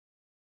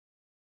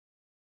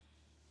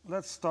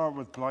Let's start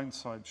with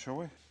blindside, shall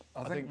we?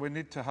 I think we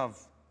need to have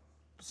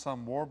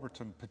Sam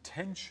Warburton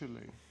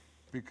potentially,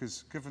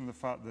 because given the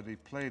fact that he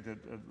played at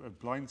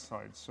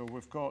blindside, so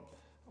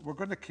we're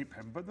going to keep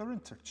him, but they're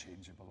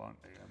interchangeable,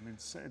 aren't they? I mean,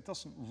 it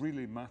doesn't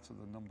really matter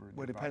the number.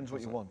 Well, it depends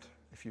what you want.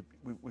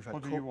 We've had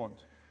what do you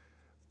want?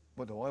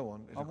 What do I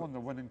want? I want the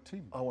winning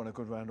team. I want a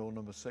good round all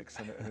number 6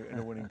 in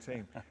a winning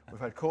team. We've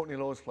had Courtney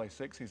Lawes play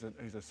 6, he's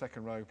a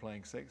second row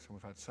playing 6, and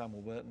we've had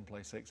Samuel Burton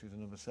play 6, who's a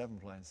number 7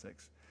 playing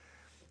 6.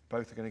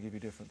 Both are going to give you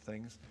different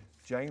things.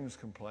 James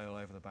can play all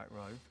over the back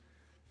row,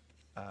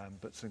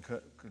 but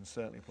can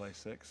certainly play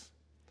 6.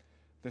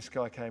 This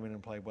guy came in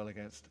and played well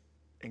against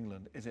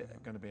England. Is it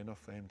going to be enough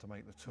for him to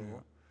make the tour? Yeah.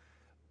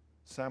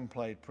 Sam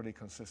played pretty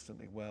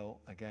consistently well.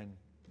 Again,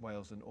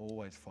 Wales didn't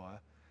always fire.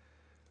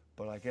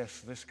 But I guess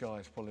this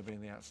guy's probably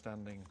been the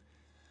outstanding,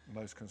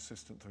 most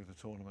consistent through the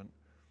tournament.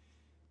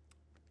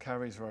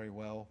 Carries very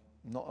well,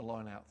 not a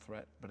line-out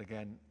threat, but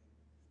again,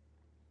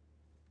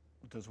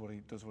 does what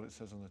it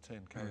says on the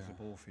tin, carries the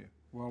ball for you.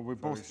 Well, we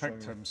both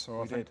picked him,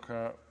 so I think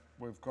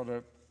we've got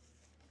to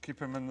keep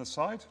him in the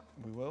side.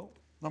 We will.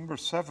 Number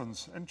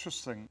 7's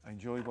interesting. I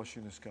enjoy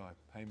watching this guy,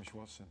 Hamish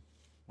Watson.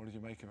 What did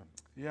you make of him?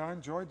 Yeah, I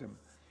enjoyed him.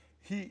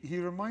 He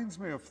reminds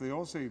me of the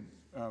Aussie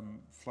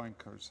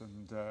flankers,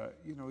 and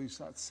you know, he's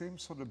that same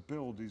sort of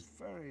build. He's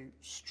very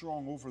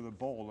strong over the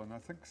ball, and I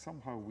think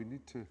somehow we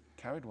need to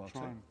carried well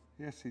too.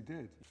 Yes, he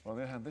did. On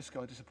the other hand, this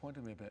guy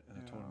disappointed me a bit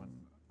in the tournament.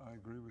 I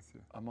agree with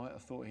you. I might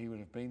have thought he would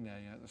have been there.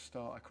 You know, at the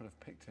start, I could have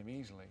picked him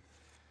easily.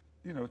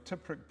 You know,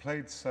 Tipuric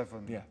played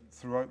 7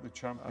 throughout the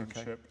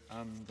championship,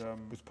 and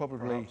was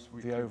probably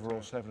the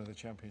overall 7 of the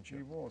championship.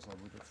 He was, I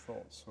would have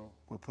thought. So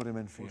we'll put him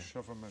in for you. We'll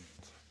shove him in.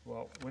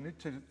 Well, we need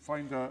to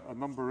find a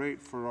number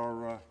 8 for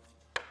our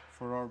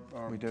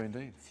we do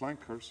indeed.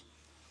 Flankers.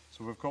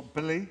 So we've got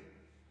Billy,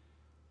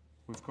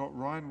 we've got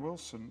Ryan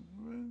Wilson,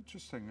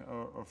 interesting,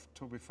 of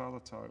Toby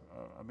Faletau.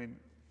 I mean,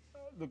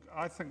 look,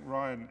 I think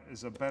Ryan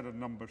is a better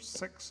number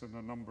 6 than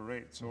a number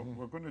 8, so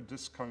we're going to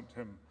discount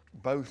him.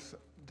 Both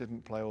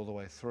didn't play all the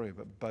way through,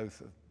 but both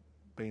have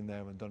been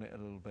there and done it a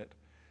little bit.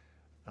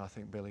 And I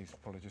think Billy's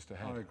probably just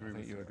ahead. I agree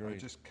with you. Agree. I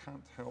just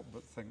can't help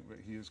but think that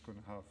he is going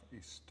to have a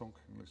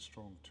stonkingly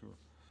strong tour.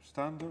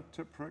 Standard,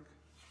 Tipuric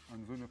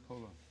and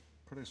Vunipola.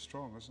 Pretty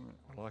strong, isn't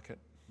it? I like it.